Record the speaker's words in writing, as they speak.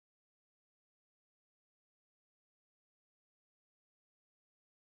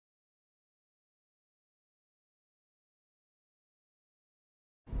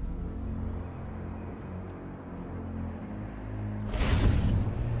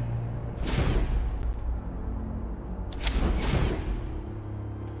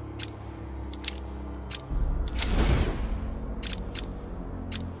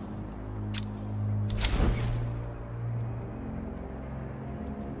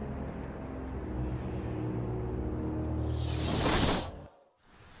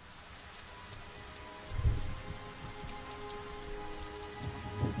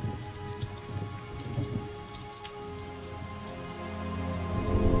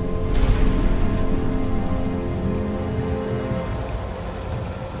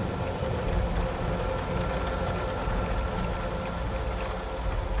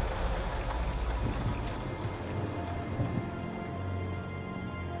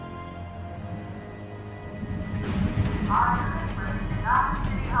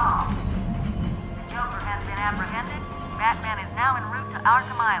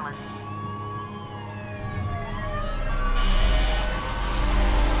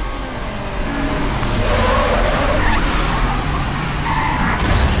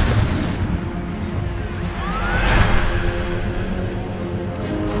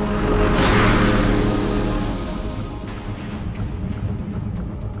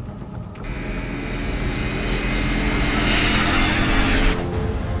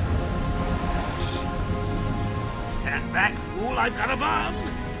I've got a bomb.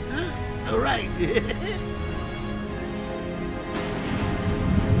 Huh? All right.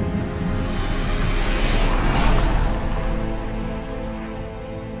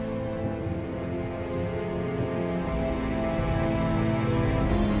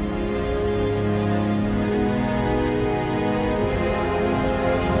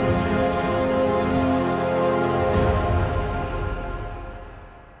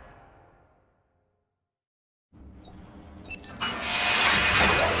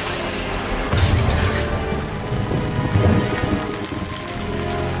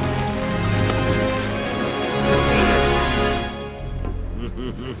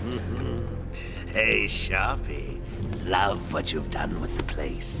 Hey, Sharpie. Love what you've done with the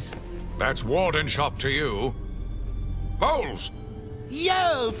place. That's Warden Shop to you. Bowles!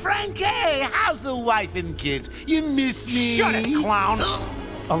 Yo, Frankie! How's the wife and kids? You miss me? Shut it, clown!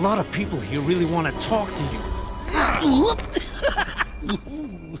 A lot of people here really want to talk to you.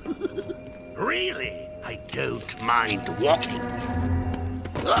 Really? I don't mind walking.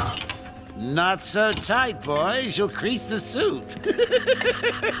 Not so tight, boys. You'll crease the suit.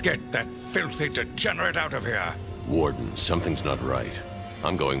 Get that filthy degenerate out of here! Warden, something's not right.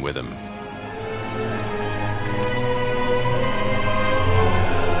 I'm going with him.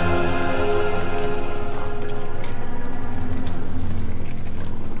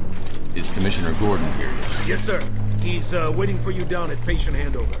 Is Commissioner Gordon here? Yes, sir. He's waiting for you down at patient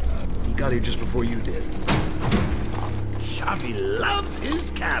handover. He got here just before you did. Sharpie loves his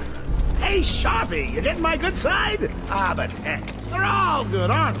cameras. Hey, Sharpie, you getting my good side? Ah, but heck, they're all good,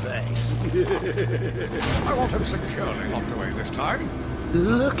 aren't they? I want him securely locked away this time.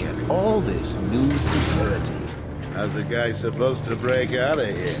 Look at all this new security. How's the guy supposed to break out of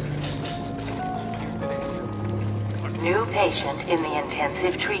here? New patient in the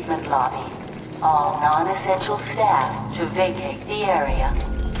intensive treatment lobby. All non-essential staff to vacate the area.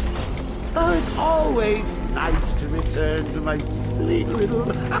 Oh, it's always nice to return to my sweet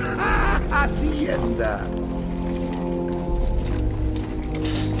little hacienda.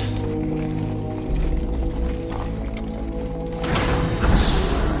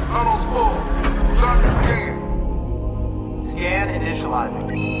 Tunnel's full. Start the scan. Scan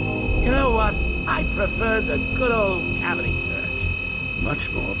initializing. You know what? I prefer the good old cavity search. Much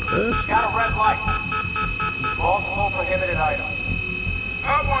more personal. Got a red light. Multiple prohibited items.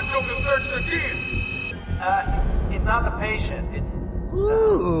 I want Joker searched again. It's not the patient. It's...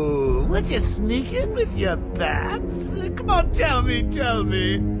 Ooh, would you sneak in with your bats? Come on, tell me.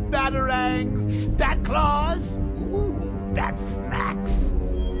 Batarangs, bat claws, ooh, bat smacks.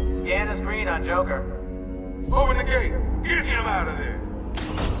 Scan is green on Joker. Open the gate. Get him out of there.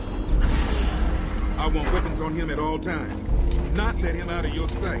 I want weapons on him at all times. Not let him out of your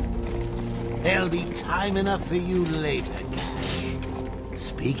sight. There'll be time enough for you later, Cash.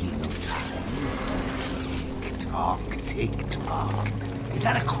 Speaking of time, tick-tock. Is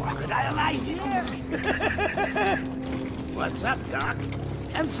that a crocodile I hear? What's up, Doc?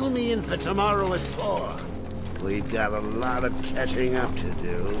 Pencil me in for tomorrow at 4. We've got a lot of catching up to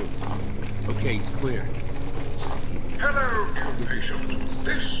do. Okay, he's clear. Hello, new patient.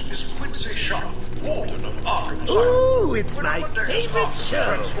 This is Quincy Sharp, Warden of ARKHAM Asylum. Ooh, it's my favorite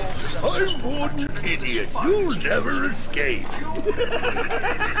show. I'm Warden Idiot. You'll never escape.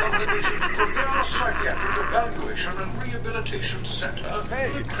 Psychiatric Evaluation and Rehabilitation Center for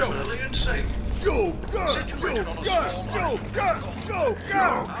the criminally insane. Situated on a small island.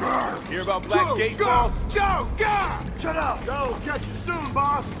 Hear about Black Gate, boss? Shut up! Go, catch you soon,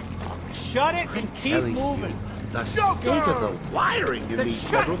 boss! Shut it and keep moving. The state of the wiring in these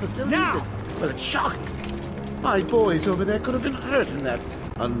federal facilities is, well, it's shocking. My boys over there could have been hurt in that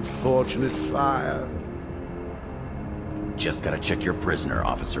unfortunate fire. Just gotta check your prisoner,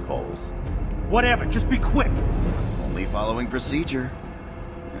 Officer Bowles. Whatever, just be quick. Only following procedure.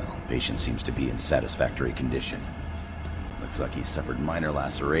 Well, patient seems to be in satisfactory condition. Looks like he suffered minor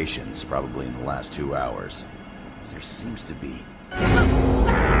lacerations, probably in the last 2 hours. There seems to be...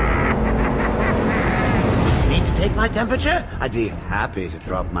 Need to take my temperature? I'd be happy to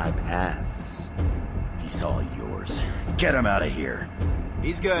drop my pants. He's all yours. Get him out of here.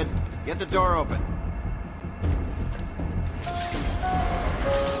 He's good. Get the door open.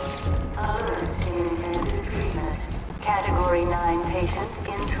 Alert in intensive treatment. Category 9 patient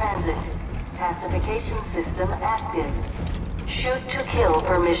in transit. Pacification system active. Shoot to kill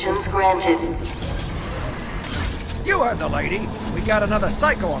permissions granted. You heard the lady. We got another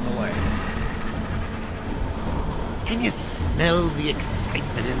psycho on the way. Can you smell the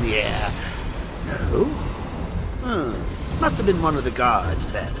excitement in the air? No? Must have been one of the guards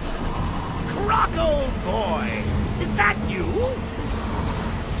then. Croc, old boy! Is that you?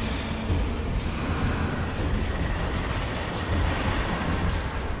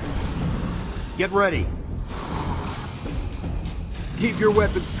 Get ready. Keep your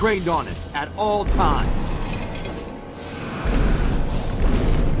weapons trained on it at all times.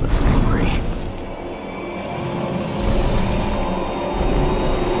 Looks angry.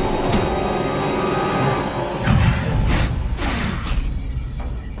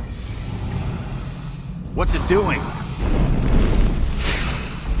 What's it doing?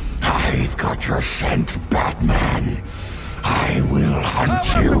 I've got your scent, Batman. I will hunt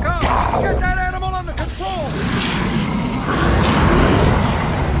you down. Get that animal under control!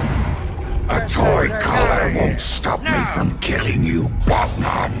 A toy collar won't stop me from killing you,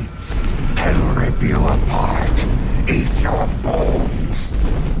 Batman. I'll rip you apart, eat your bones.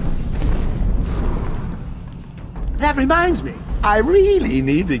 That reminds me, I really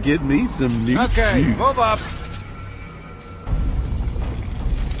need to get me some new Okay, shoes. move up.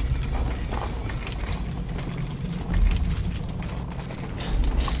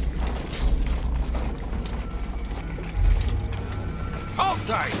 Hold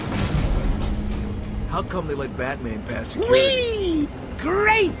tight. How come they let Batman pass security? Whee!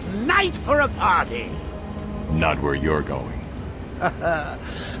 Great night for a party! Not where you're going. The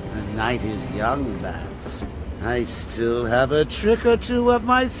night is young, Bats. I still have a trick or two up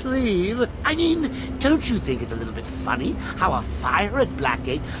my sleeve. I mean, don't you think it's a little bit funny how a fire at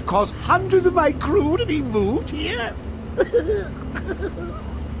Blackgate caused hundreds of my crew to be moved here?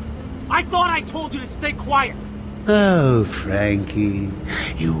 I thought I told you to stay quiet. Oh, Frankie,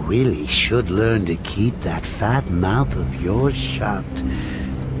 you really should learn to keep that fat mouth of yours shut.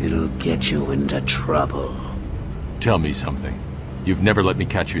 It'll get you into trouble. Tell me something. You've never let me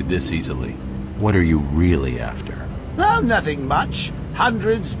catch you this easily. What are you really after? Oh, nothing much.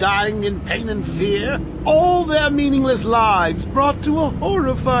 Hundreds dying in pain and fear. All their meaningless lives brought to a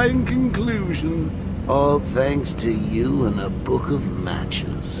horrifying conclusion. All thanks to you and a book of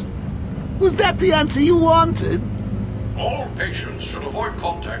matches. Was that the answer you wanted? All patients should avoid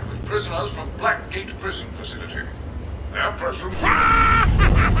contact with prisoners from Blackgate Prison Facility. Their presence...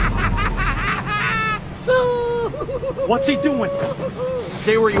 What's he doing?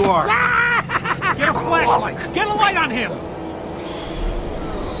 Stay where you are. Get a flashlight. Get a light on him.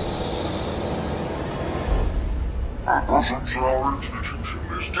 Our institution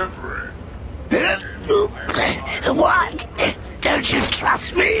is temporary. What? Don't you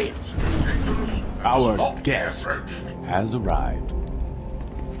trust me? Our guest has arrived.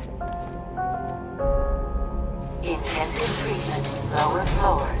 Intensive treatment. Lower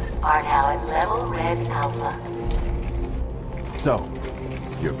floors are now at level red alpha. So,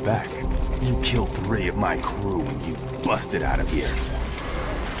 you're back. You killed 3 of my crew and you busted out of here.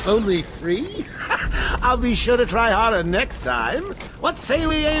 Only 3? I'll be sure to try harder next time. What say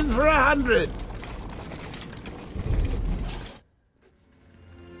we aim for 100?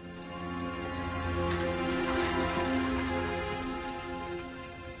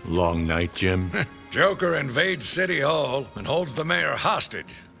 Long night, Jim? Joker invades City Hall and holds the mayor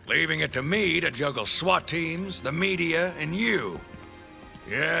hostage, leaving it to me to juggle SWAT teams, the media, and you.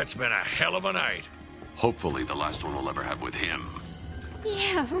 Yeah, it's been a hell of a night. Hopefully the last one we'll ever have with him.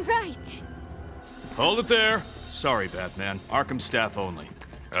 Yeah, right. Hold it there. Sorry, Batman. Arkham staff only.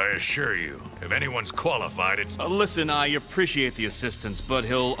 I assure you, if anyone's qualified, it's... Listen, I appreciate the assistance, but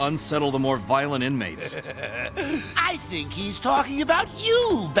he'll unsettle the more violent inmates. I think he's talking about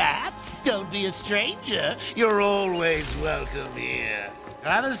you, Bats. Don't be a stranger. You're always welcome here.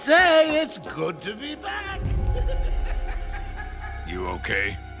 Gotta say, it's good to be back. You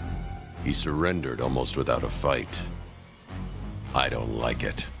okay? He surrendered almost without a fight. I don't like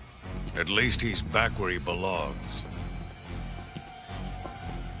it. At least he's back where he belongs.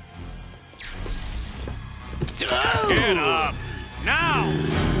 Get up! Now!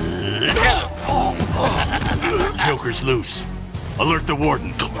 Joker's loose. Alert the warden.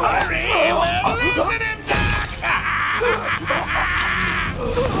 Hurry! We're losing him,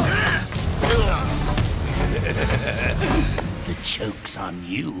 The joke's on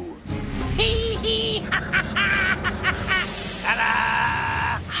you.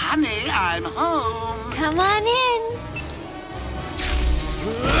 Ta-da! Honey, I'm home. Come on in.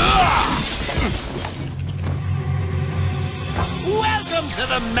 Welcome to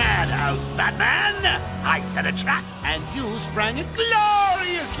the madhouse, Batman! I set a trap, and you sprang it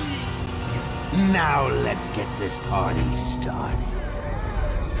gloriously! Now let's get this party started.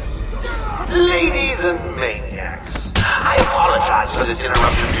 Ladies and maniacs, I apologize for this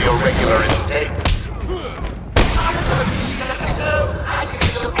interruption to your regular entertainment. I can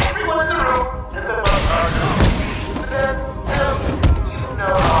feel everyone in the room, and the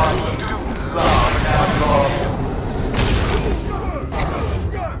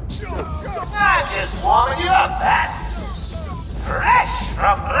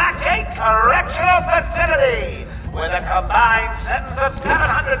facility with a combined sentence of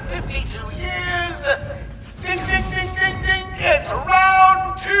 752 years. Ding, ding, ding, ding, ding. It's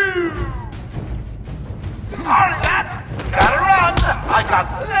round 2. Sorry, lads. Gotta run. I got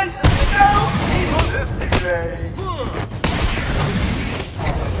places to go. People to see.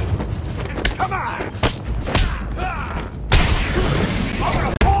 Come on. I'm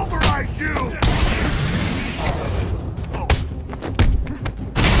gonna pulverize you.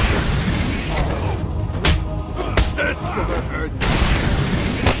 That's gonna hurt.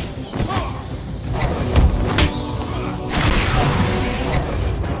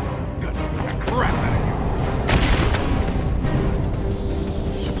 Gotta beat the crap out of you.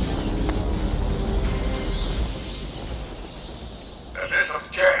 The system's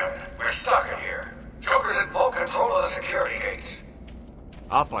jammed. We're stuck in here. Joker's in full control of the security gates.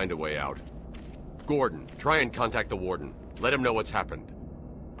 I'll find a way out. Gordon, try and contact the warden. Let him know what's happened.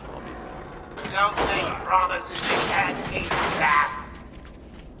 Don't make promises you can't keep, Sats.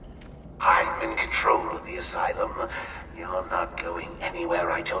 I'm in control of the asylum. You're not going anywhere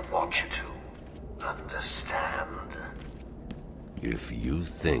I don't want you to. Understand? If you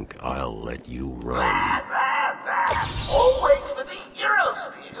think I'll let you run... Always for the hero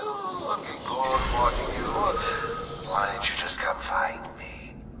speed. Looking forward to you. Why don't you just come find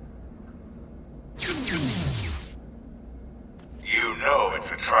me? You know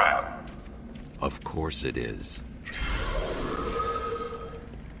it's a trap. Of course it is.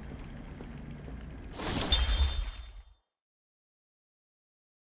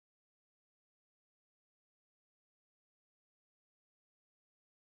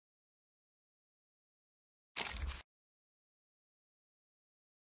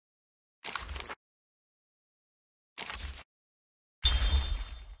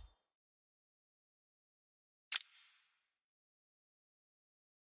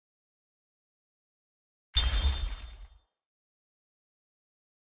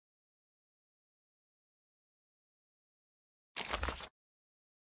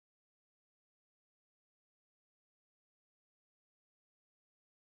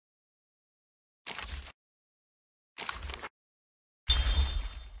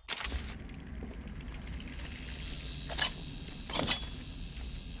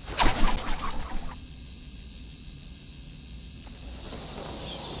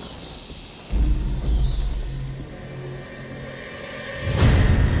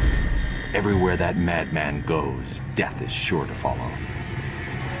 Everywhere that madman goes, death is sure to follow.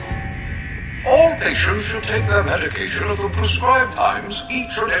 All patients should take their medication at the prescribed times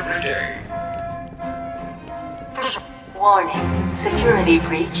each and every day. Warning. Security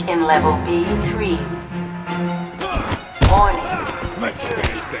breach in level B3. Warning. Let's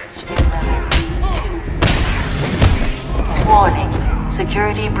finish this. In level B2. Warning.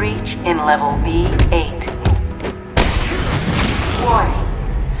 Security breach in level B8. Warning.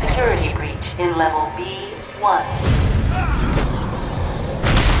 Security breach in level B1.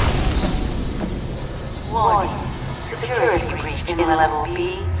 Warning. Security breach in level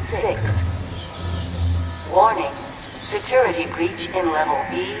B6. Warning. Security breach in level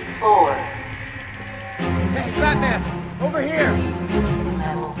B4. Hey, Batman! Over here! In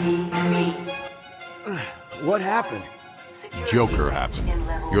level B3. What happened? Joker happened.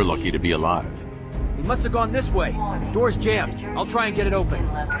 You're lucky to be alive. He must have gone this way. Door's jammed. I'll try and get it open.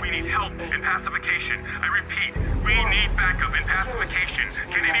 We need help and pacification. I repeat, we need backup and pacification.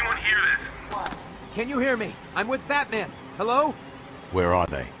 Can anyone hear this? Can you hear me? I'm with Batman. Hello? Where are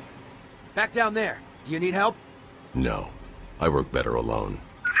they? Back down there. Do you need help? No. I work better alone.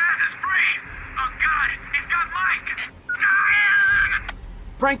 Zaz is free! Oh God, he's got Mike!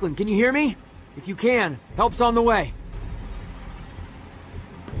 Franklin, can you hear me? If you can, help's on the way.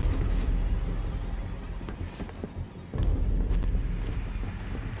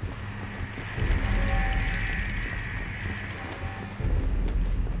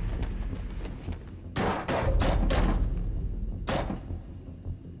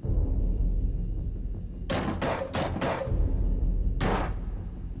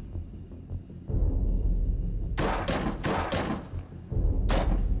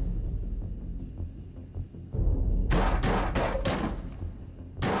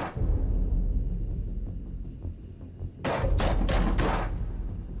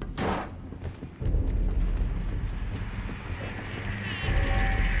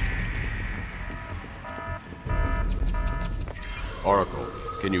 Oracle,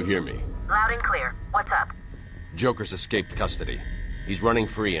 can you hear me? Loud and clear. What's up? Joker's escaped custody. He's running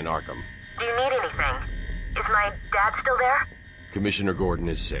free in Arkham. Do you need anything? Is my dad still there? Commissioner Gordon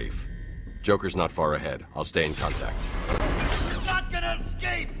is safe. Joker's not far ahead. I'll stay in contact. He's not gonna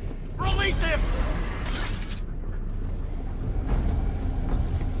escape! Release him!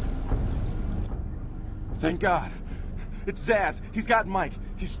 Thank God. It's Zaz. He's got Mike.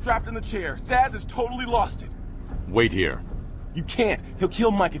 He's strapped in the chair. Zaz has totally lost it. Wait here. You can't. He'll kill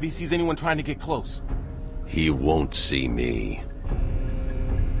Mike if he sees anyone trying to get close. He won't see me.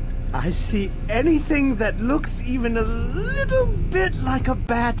 I see anything that looks even a little bit like a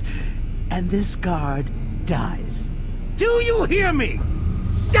bat, and this guard dies. Do you hear me?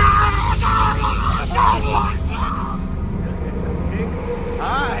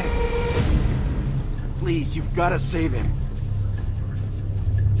 Hi! Please, you've got to save him.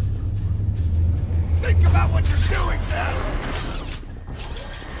 Think about what you're doing, man!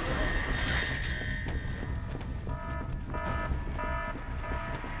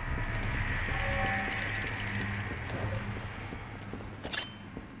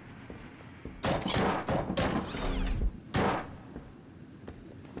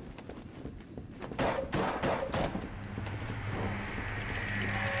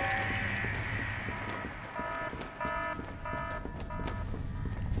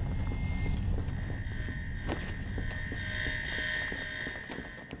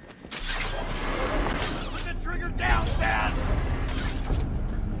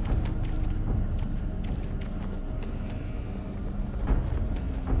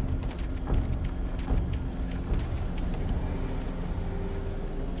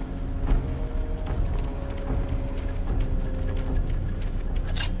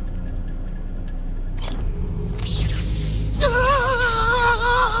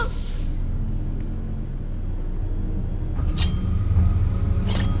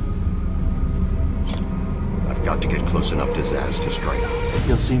 Got to get close enough to Zaz to strike.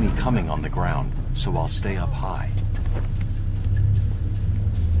 He'll see me coming on the ground, so I'll stay up high.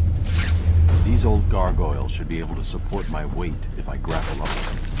 These old gargoyles should be able to support my weight if I grapple up.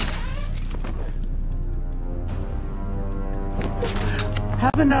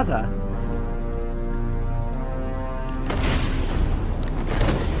 Have another.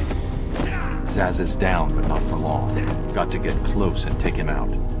 Zaz is down, but not for long. Got to get close and take him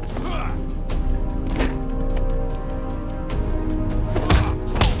out.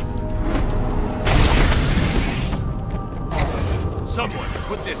 Someone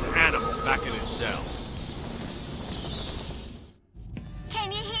put this animal back in his cell.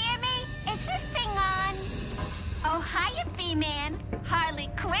 Can you hear me? Is this thing on? Oh, hiya, B-Man. Harley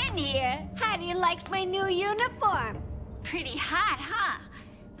Quinn here. How do you like my new uniform? Pretty hot, huh?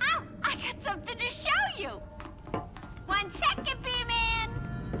 Oh, I got something to show you. 1 second, B-Man.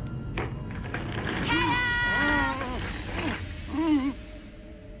 Ta-da!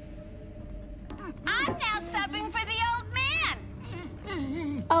 I'm now subbing for the old man.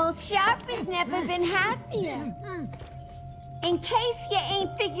 Old Sharp has never been happier. In case you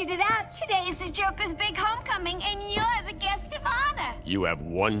ain't figured it out, today is the Joker's big homecoming, and you're the guest of honor. You have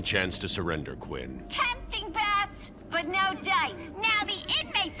one chance to surrender, Quinn. Tempting, Bats, but no dice. Now the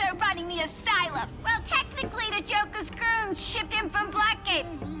inmates are running the asylum. Well, technically the Joker's goons shipped in from Blackgate,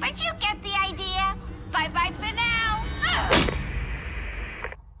 but you get the idea. Bye-bye for now.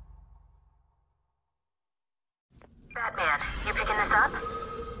 Batman, you picking this up?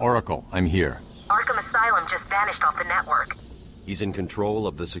 Oracle, I'm here. ARKHAM Asylum just vanished off the network. He's in control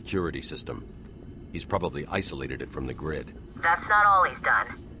of the security system. He's probably isolated it from the grid. That's not all he's done.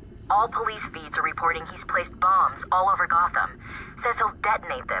 All police feeds are reporting he's placed bombs all over Gotham. Says he'll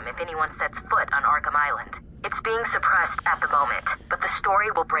detonate them if anyone sets foot on Arkham Island. It's being suppressed at the moment, but the story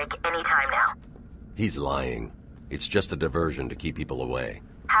will break any time now. He's lying. It's just a diversion to keep people away.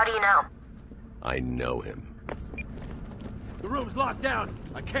 How do you know? I know him. The room's locked down.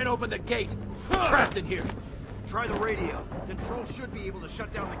 I can't open the gate. I'm trapped in here. Try the radio. Control should be able to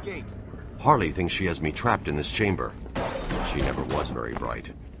shut down the gate. Harley thinks she has me trapped in this chamber. She never was very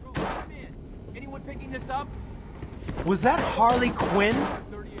bright. Anyone picking this up? Was that Harley Quinn?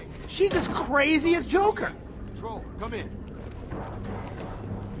 She's as crazy as Joker. Control, come in.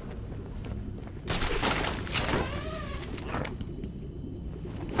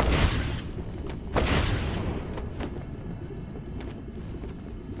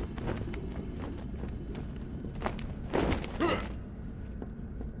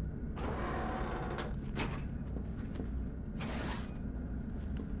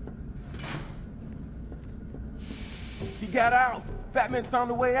 He got out. Batman's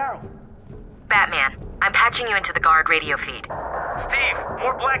found a way out. Batman, I'm patching you into the guard radio feed. Steve,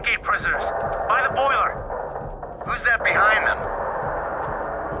 more Blackgate prisoners. By the boiler. Who's that behind them?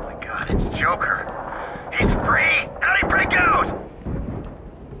 Oh my god, it's Joker. He's free! How'd he break out?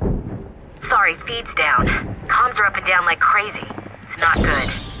 Sorry, feed's down. Comms are up and down like crazy. It's not good.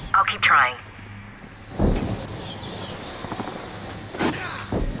 I'll keep trying.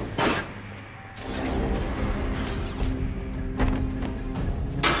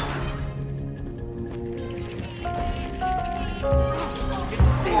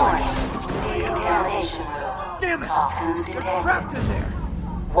 Damn it! Toxins We're detected. trapped in there!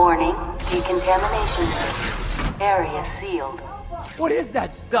 Warning, decontamination. Area sealed. What is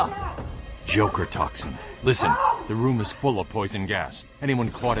that stuff? Joker toxin. Listen, the room is full of poison gas. Anyone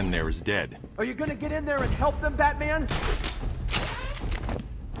caught in there is dead. Are you gonna get in there and help them, Batman?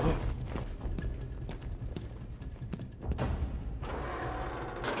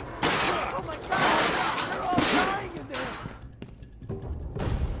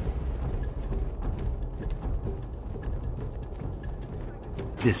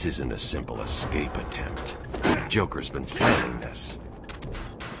 This isn't a simple escape attempt. Joker's been planning this.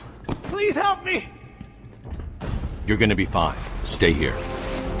 Please help me! You're gonna be fine. Stay here.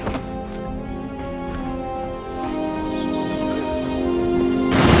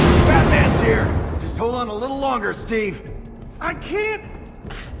 Batman's here! Just hold on a little longer, Steve. I can't!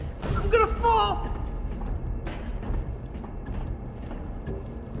 I'm gonna fall!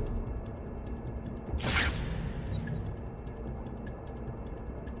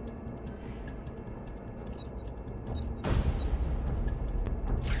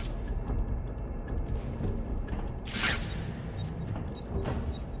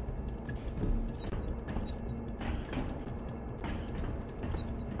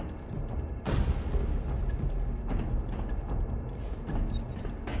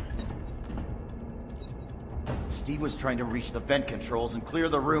 Steve was trying to reach the vent controls and clear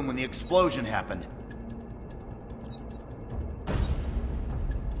the room when the explosion happened.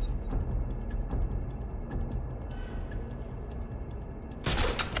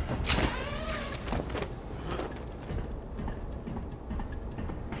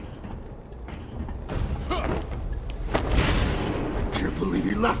 I can't believe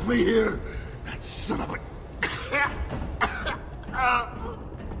he left me here. That son of a...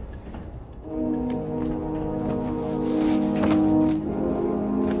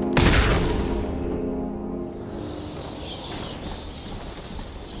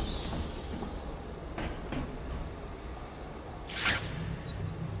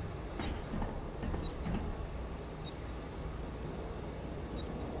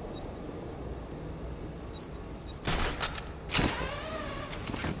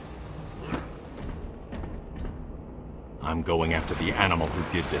 I'm going after the animal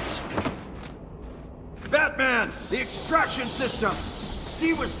who did this. Batman! The extraction system!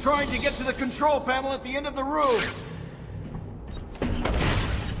 Steve was trying to get to the control panel at the end of the room!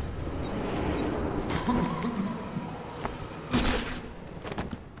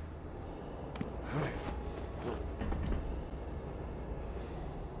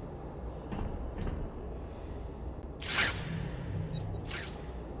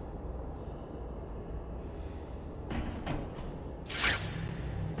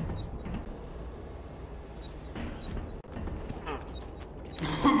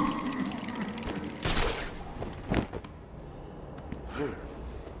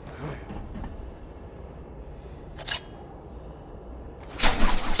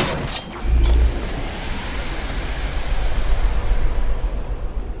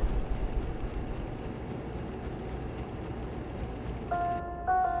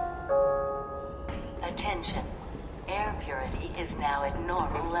 Attention. Air purity is now at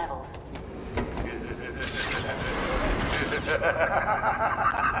normal levels.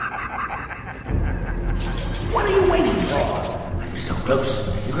 What are you waiting for? So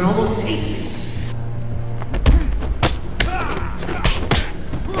close, you can almost taste it.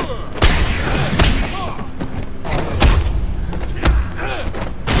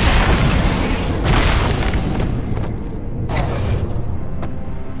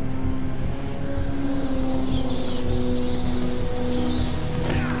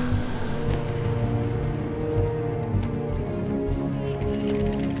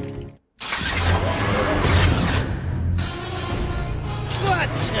 What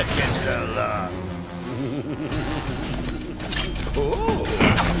took you so long?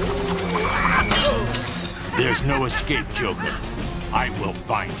 There's no escape, Joker. I will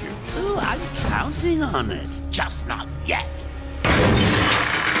find you. Oh, I'm counting on it. Just not yet.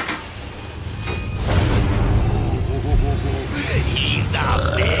 He's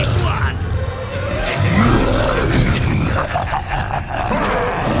a big one.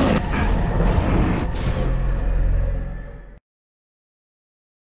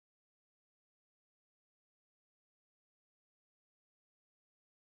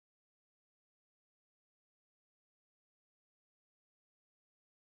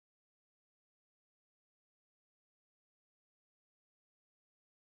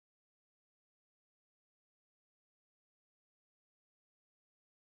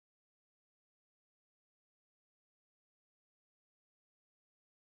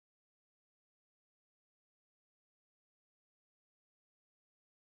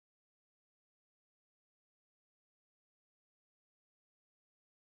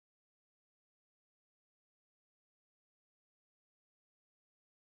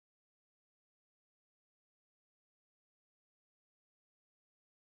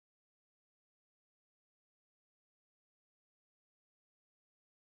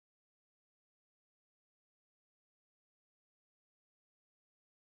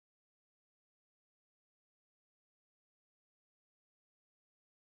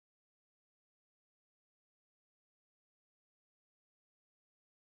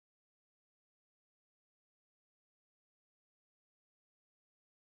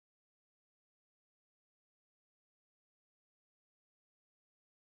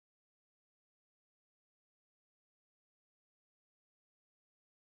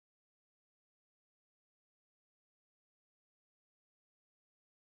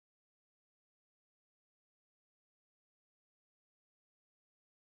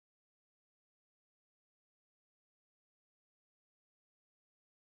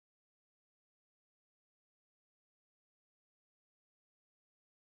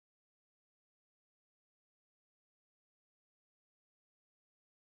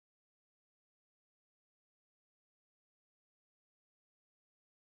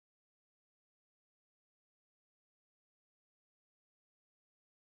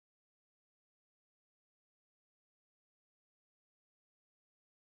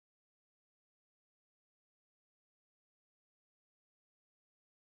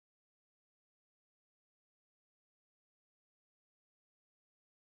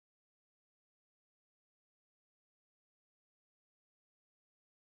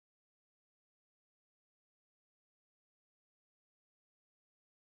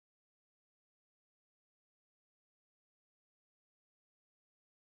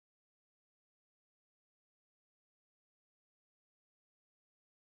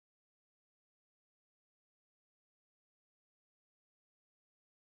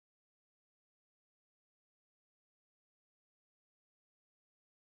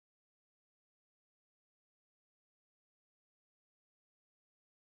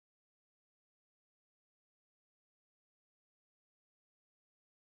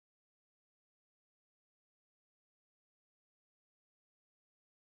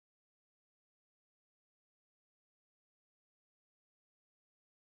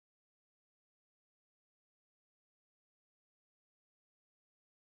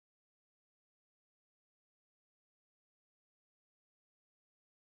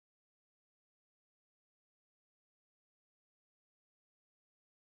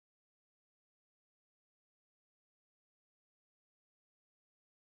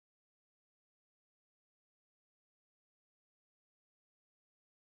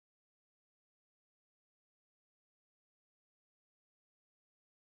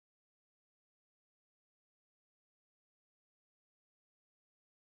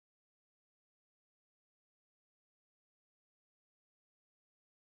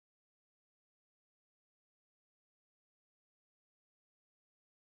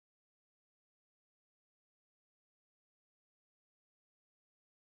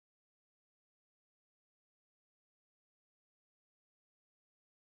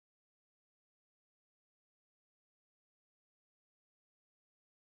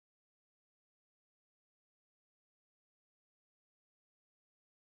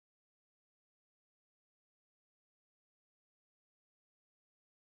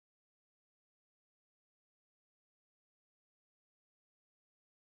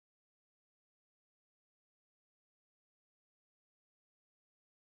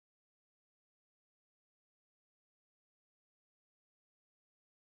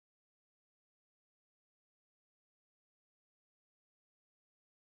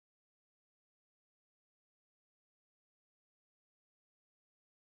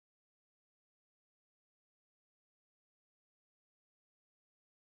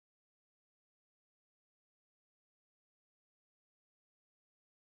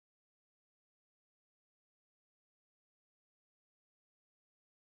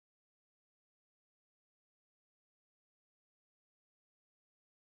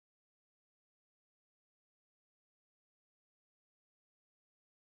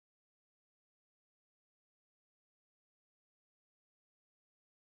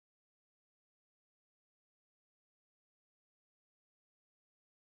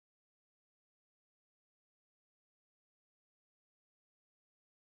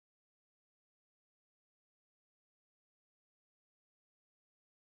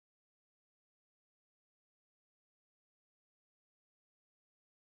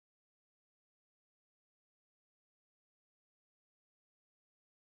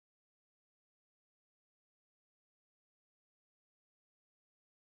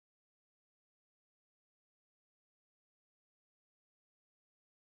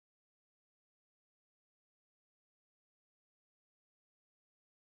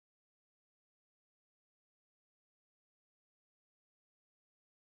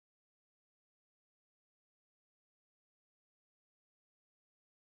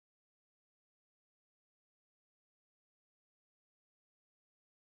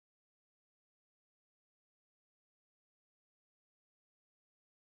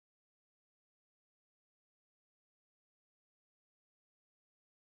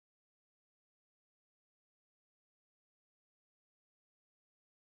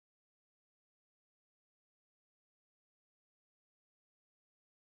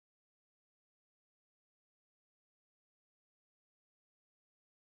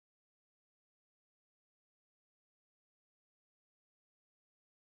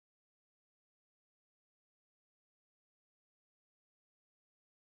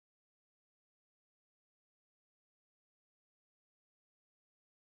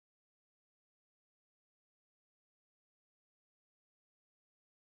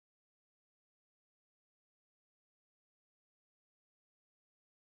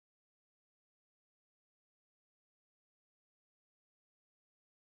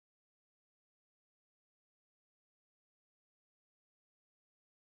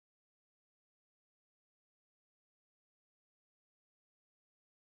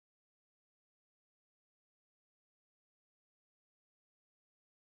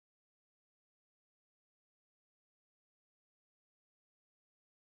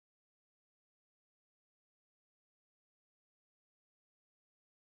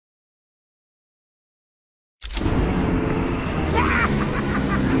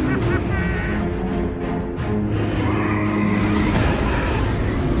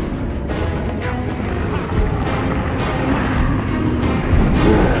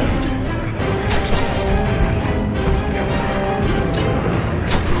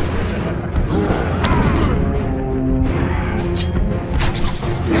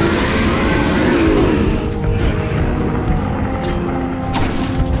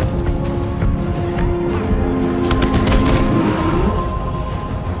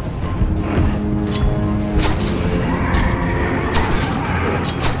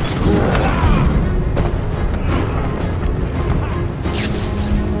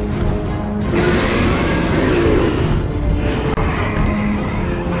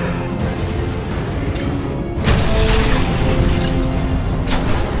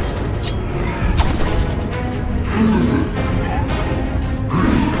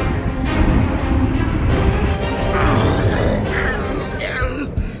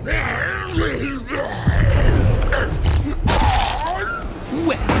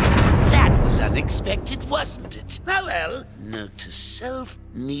 yourself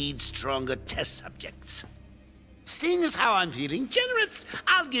need stronger test subjects. Seeing as how I'm feeling generous,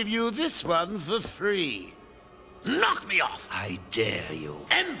 I'll give you this one for free. Knock me off, I dare you.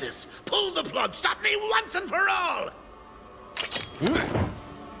 End this. Pull the plug. Stop me once and for all.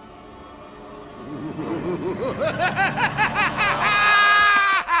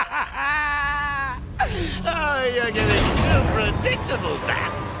 Oh, you're getting too predictable,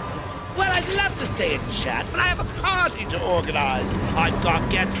 Bats. Well, I'd love to stay and chat, but I have a party to organize. I've got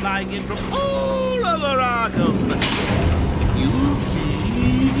guests flying in from all over Arkham. You'll see.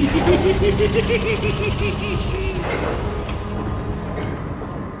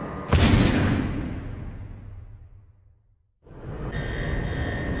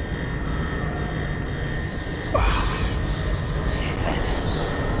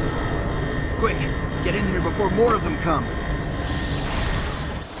 Quick, get in here before more of them come.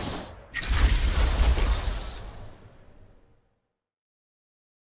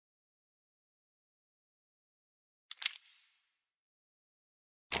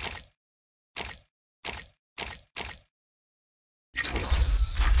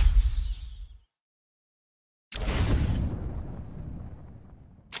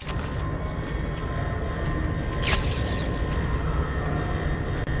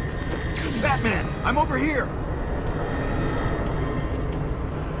 Batman, I'm over here!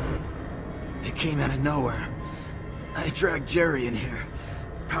 It came out of nowhere. I dragged Jerry in here,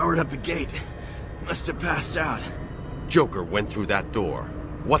 powered up the gate. Must have passed out. Joker went through that door.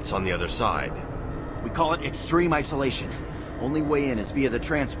 What's on the other side? We call it extreme isolation. Only way in is via the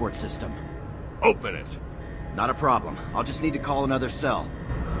transport system. Open it! Not a problem. I'll just need to call another cell.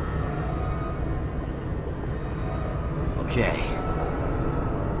 Okay.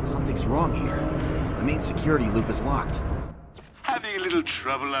 Something's wrong here. The main security loop is locked. Having a little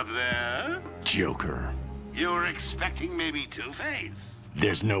trouble up there? Joker. You were expecting maybe Two-Face?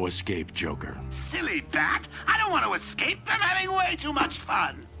 There's no escape, Joker. Silly bat! I don't want to escape. I'm having way too much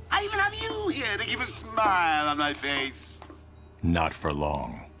fun. I even have you here to keep a smile on my face. Not for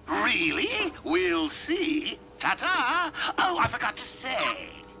long. Really? We'll see. Ta-ta! Oh, I forgot to say.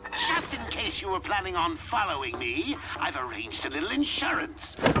 Just in case you were planning on following me, I've arranged a little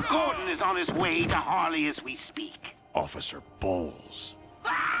insurance. Gordon is on his way to Harley as we speak. Officer Bowles.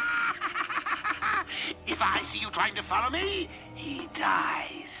 If I see you trying to follow me, he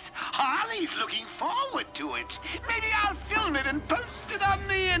dies. Harley's looking forward to it. Maybe I'll film it and post it on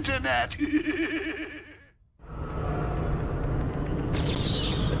the internet.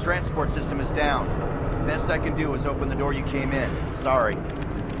 The transport system is down. Best I can do is open the door you came in. Sorry.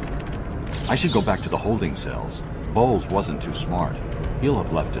 I should go back to the holding cells. Bowles wasn't too smart. He'll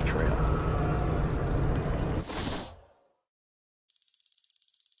have left a trail.